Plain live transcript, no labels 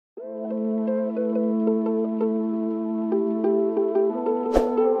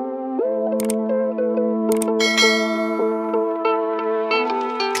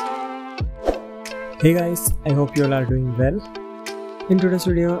Hey guys, I hope you all are doing well. In today's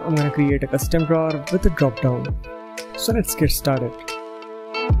video, I'm gonna create a custom drawer with a drop down. So let's get started.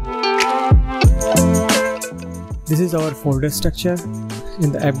 This is our folder structure.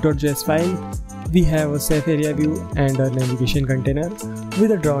 In the app.js file, we have a safe area view and a navigation container with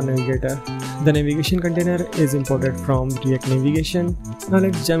a drawer navigator. The navigation container is imported from React Navigation. Now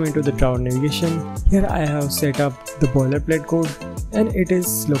let's jump into the drawer navigation. Here I have set up the boilerplate code and it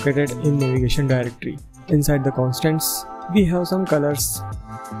is located in navigation directory. Inside the constants, we have some colors.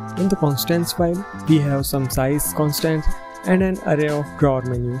 In the constants file, we have some size constants and an array of drawer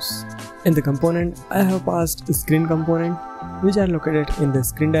menus. In the component, I have passed the screen component, which are located in the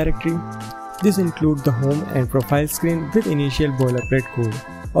screen directory. This includes the home and profile screen with initial boilerplate code.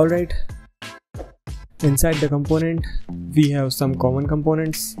 Alright. Inside the component, we have some common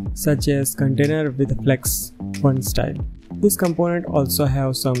components such as container with flex 1 style. This component also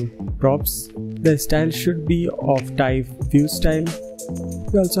have some props. The style should be of type view style.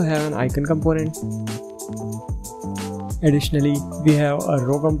 We also have an icon component. Additionally, we have a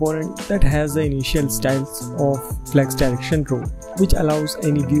row component that has the initial styles of flex direction row, which allows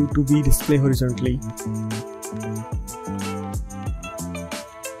any view to be displayed horizontally.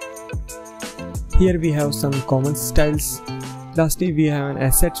 Here we have some common styles. Lastly, we have an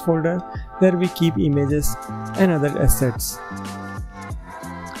assets folder where we keep images and other assets.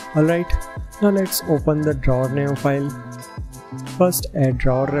 Alright, now let's open the drawer nav file. First add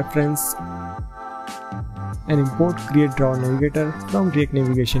drawer reference and import create drawer navigator from React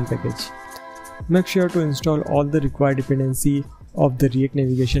Navigation package. Make sure to install all the required dependency of the React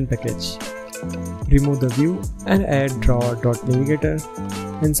Navigation package. Remove the view and add drawer.navigator.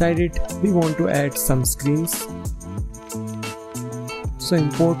 Inside it, we want to add some screens. So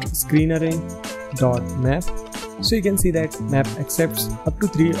import screen array.map. So you can see that map accepts up to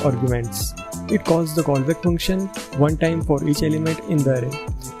 3 arguments. It calls the callback function one time for each element in the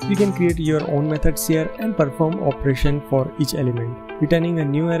array. You can create your own methods here and perform operation for each element, returning a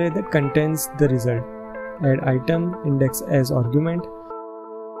new array that contains the result. Add item index as argument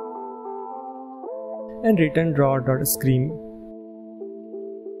and return drawer.screen.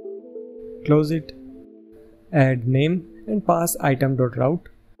 Close it. Add name and pass item.route.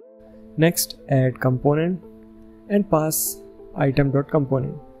 Next, add component and pass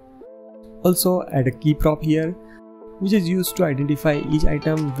item.component. Also add a key prop here, which is used to identify each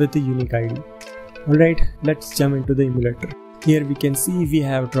item with a unique ID. Alright, let's jump into the emulator. Here we can see we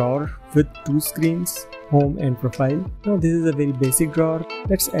have drawer with 2 screens, home and profile. Now this is a very basic drawer.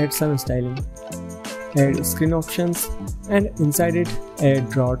 Let's add some styling. Add screen options and inside it add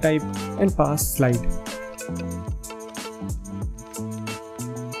drawer type and pass slide.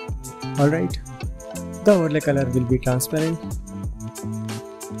 Alright, the overlay color will be transparent.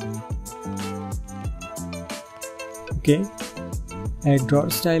 Okay, add drawer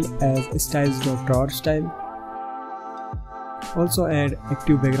style as styles.drawer style. Also add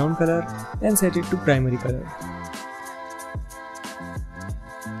active background color and set it to primary color.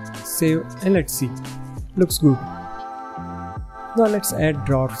 Save and let's see. Looks good. Now let's add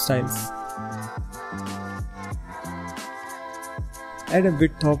drawer styles. Add a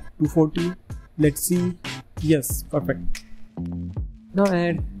width of 240. Let's see. Yes, perfect. Now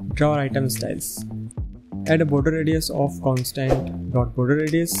add drawer item styles. Add a border radius of constant dot border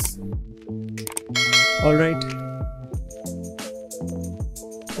radius. Alright.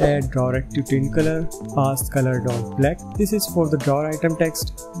 Add drawer active tint color. Pass color dot black. This is for the drawer item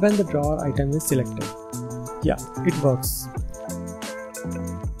text when the drawer item is selected. Yeah, it works.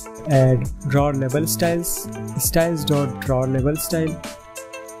 Add drawer label styles. Styles.drawer label style.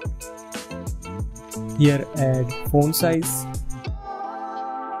 Here add font size.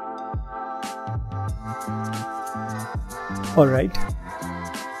 Alright.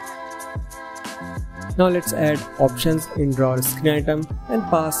 Now let's add options in drawer screen item and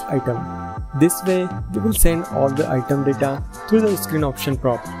pass item. This way we will send all the item data through the screen option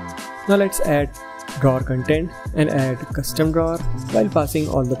prop. Now let's add drawer content and add custom drawer while passing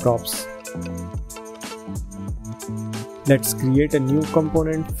all the props. Let's create a new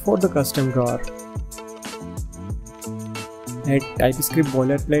component for the custom drawer. Add TypeScript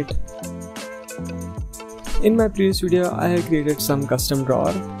boilerplate. In my previous video, I have created some custom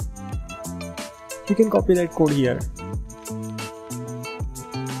drawer. You can copy that code here.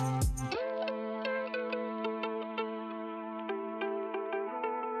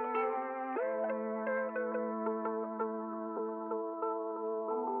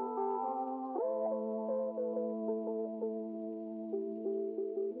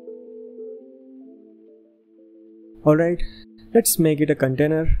 Alright, let's make it a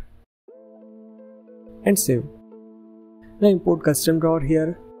container. and save. Now import custom drawer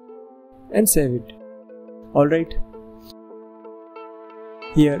here and save it. Alright.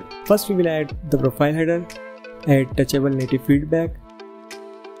 Here, first we will add the profile header, add touchable native feedback.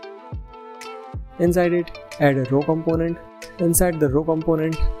 Inside it, add a row component. Inside the row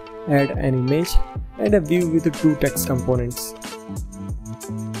component, add an image and a view with 2 text components.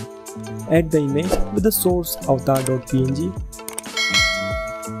 Add the image with the source avatar.png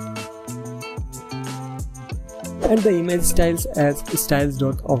and the image styles as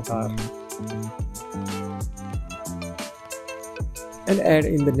styles.avatar. And add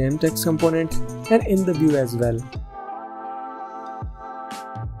in the name text component and in the view as well.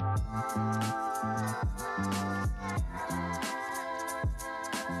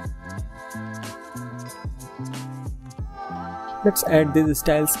 Let's add these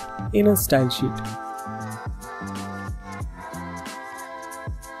styles in a style sheet.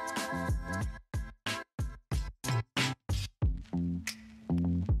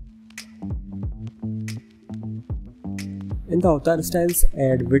 In the avatar styles,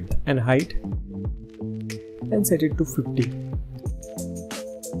 add width and height and set it to 50.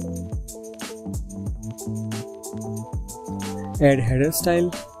 Add header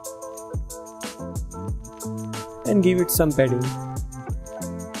style and give it some padding.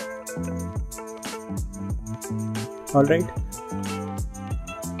 Alright.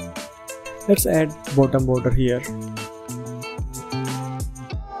 Let's add bottom border here.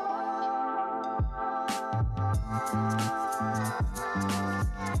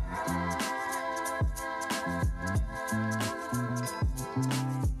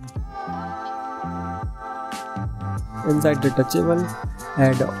 Inside the touchable,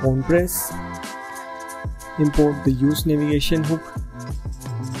 add on press. Import the use navigation hook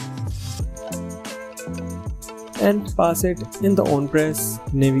and pass it in the on-press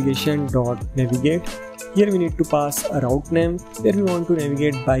navigation.navigate. Here we need to pass a route name where we want to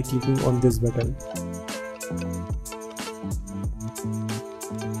navigate by clicking on this button.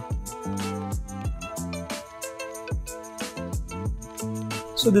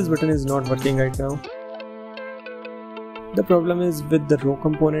 So this button is not working right now. The problem is with the row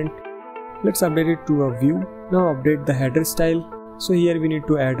component. Let's update it to a view. Now update the header style. So here we need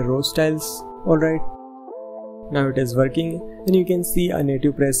to add row styles. Alright. Now it is working and you can see a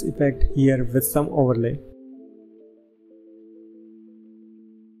native press effect here with some overlay.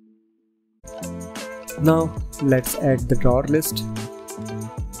 Now let's add the drawer list.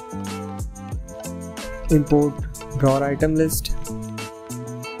 Import drawer item list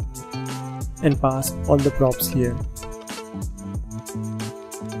and pass all the props here.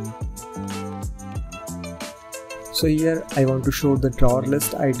 So here I want to show the drawer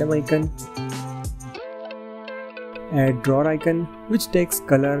list item icon. Add drawer icon which takes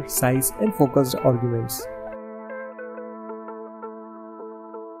color, size and focused arguments.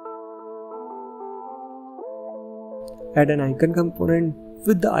 Add an icon component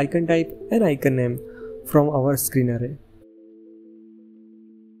with the icon type and icon name from our screen array.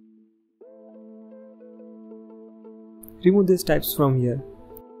 Remove these types from here.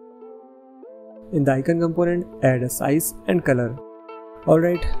 In the icon component, add a size and color.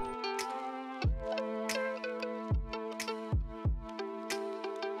 Alright.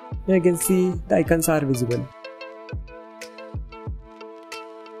 Now you can see the icons are visible.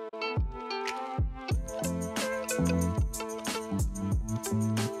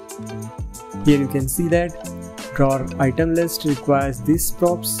 Here you can see that drawer item list requires these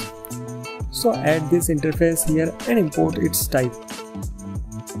props. So add this interface here and import its type.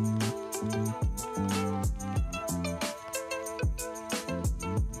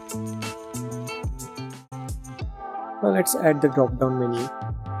 Now let's add the drop-down menu.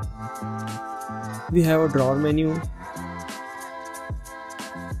 We have a drawer menu.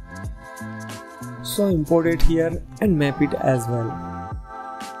 So import it here and map it as well.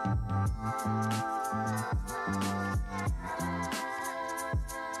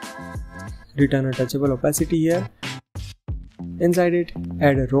 Return a touchable opacity here. Inside it,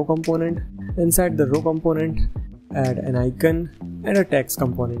 add a row component. Inside the row component, add an icon and a text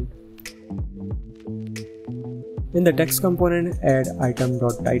component. In the text component, add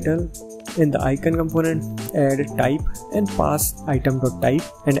item.title. In the icon component, add type and pass item.type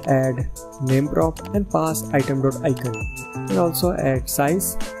and add name prop and pass item.icon. And also add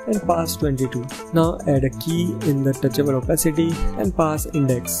size and pass 22. Now add a key in the touchable opacity and pass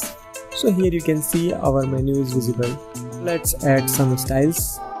index. So here you can see our menu is visible. Let's add some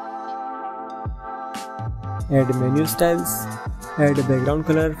styles. Add menu styles. Add a background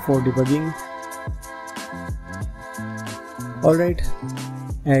color for debugging. Alright,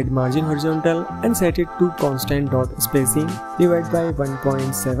 Add margin horizontal and set it to constant dot spacing divided by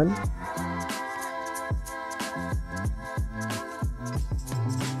 1.7.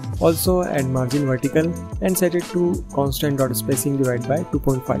 Also add margin vertical and set it to constant dot spacing divided by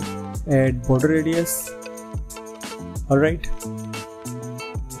 2.5. Add border radius. Alright.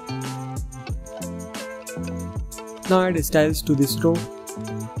 Now add styles to this row.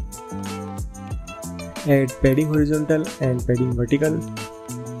 Add padding horizontal and padding vertical.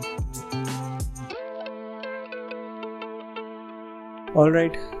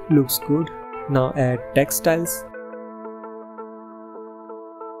 Alright, looks good. Now add text styles.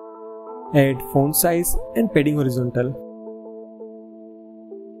 Add font size and padding horizontal.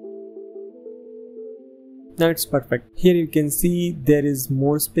 Now it's perfect. Here you can see there is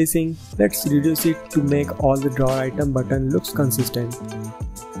more spacing. Let's reduce it to make all the drawer item button looks consistent.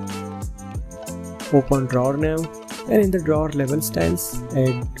 Open drawer now and in the drawer level styles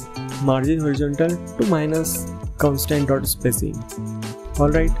add margin horizontal to minus constant dot spacing.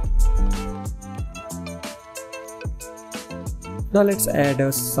 Alright. Now let's add a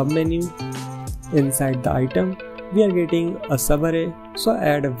submenu. Inside the item we are getting a subarray, so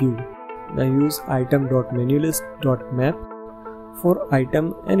add a view. Now use item.menulist.map for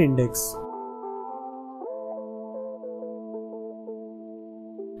item and index.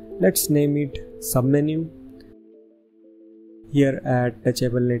 Let's name it submenu. Here add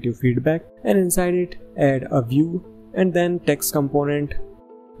touchable native feedback and inside it add a view and then text component.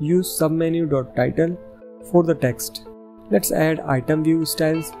 Use submenu.title for the text. Let's add item view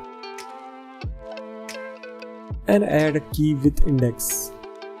styles and add a key with index.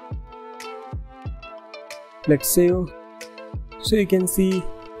 Let's save. So you can see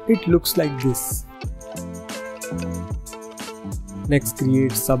it looks like this. Next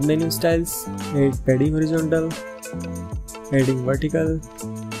create submenu styles, add padding horizontal, padding vertical,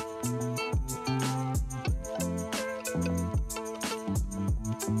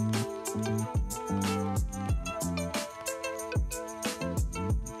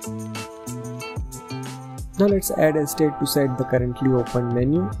 now let's add a state to set the currently open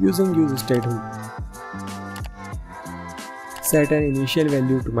menu using useState hook. Set an initial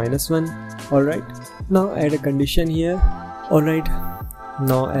value to -1. Alright. Now add a condition here. Alright.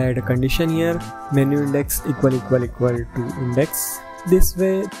 Now add a condition here. Menu index equal to index. This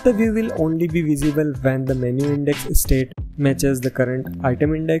way the view will only be visible when the menu index state matches the current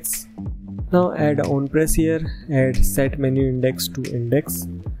item index. Now add a onPress here. Add set menu index to index.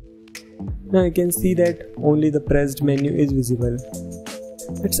 Now you can see that only the pressed menu is visible.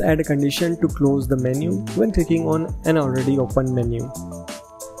 Let's add a condition to close the menu when clicking on an already open menu.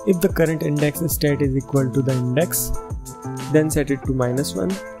 If the current index state is equal to the index, then set it to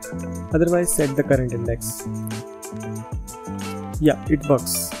 -1. Otherwise set the current index. Yeah, it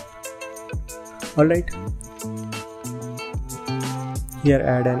works. Alright. Here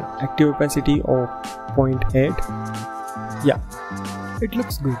add an active opacity of 0.8. Yeah, it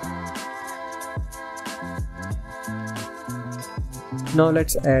looks good. Now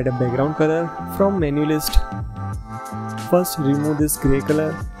let's add a background color from menu list. First remove this gray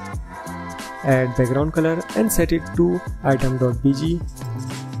color, add background color and set it to item.bg.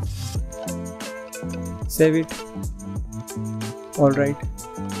 Save it. Alright.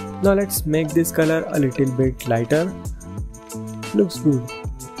 Now let's make this color a little bit lighter. Looks good.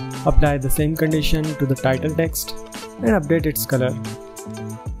 Apply the same condition to the title text and update its color.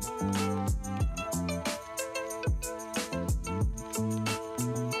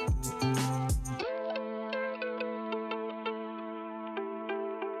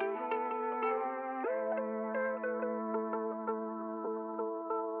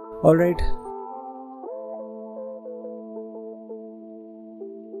 Alright.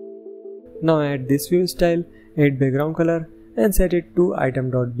 Now add this view style, add background color and set it to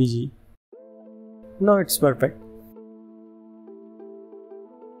item.bg. Now it's perfect.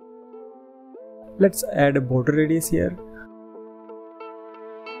 Let's add a border radius here.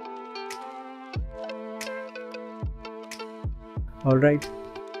 Alright.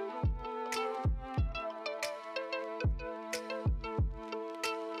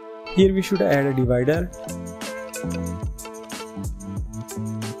 Here we should add a divider.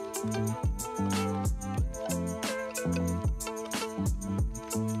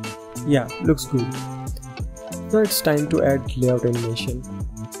 Yeah, looks good. Now it's time to add layout animation.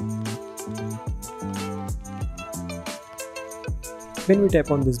 When we tap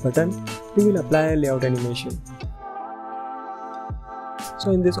on this button, we will apply a layout animation.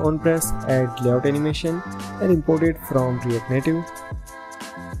 So in this onPress, add layout animation and import it from React Native.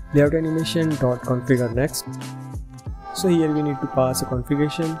 Layout animation.configure next. So here we need to pass a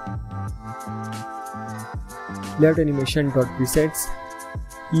configuration. Layout animation.presets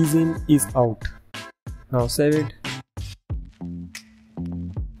is in, is out. Now save it.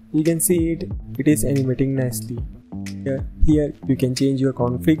 You can see it is animating nicely. Here you can change your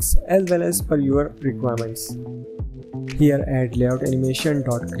configs as well as per your requirements. Here add layout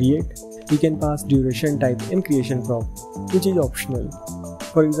animation.create. You can pass duration type and creation prop, which is optional.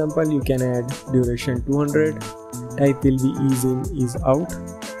 For example, you can add duration 200, type will be is in, is out,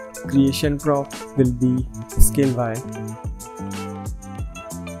 creation prop will be scale Y.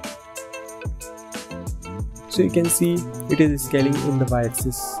 So you can see it is scaling in the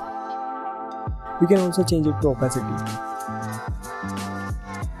y-axis. You can also change it to opacity.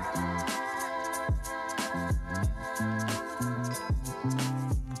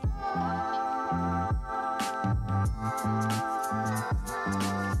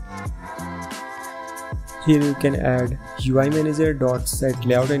 Here you can add UI manager.set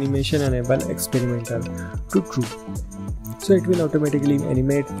layout animation enable experimental to true. So it will automatically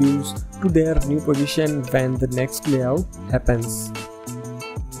animate views to their new position when the next layout happens.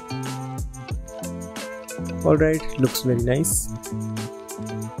 Alright, looks very nice.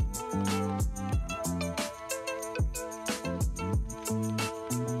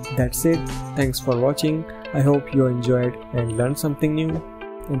 That's it. Thanks for watching. I hope you enjoyed and learned something new.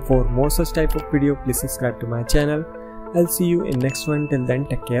 And for more such type of video, please subscribe to my channel. I'll see you in next one. Till then,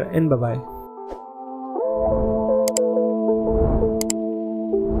 take care and bye bye.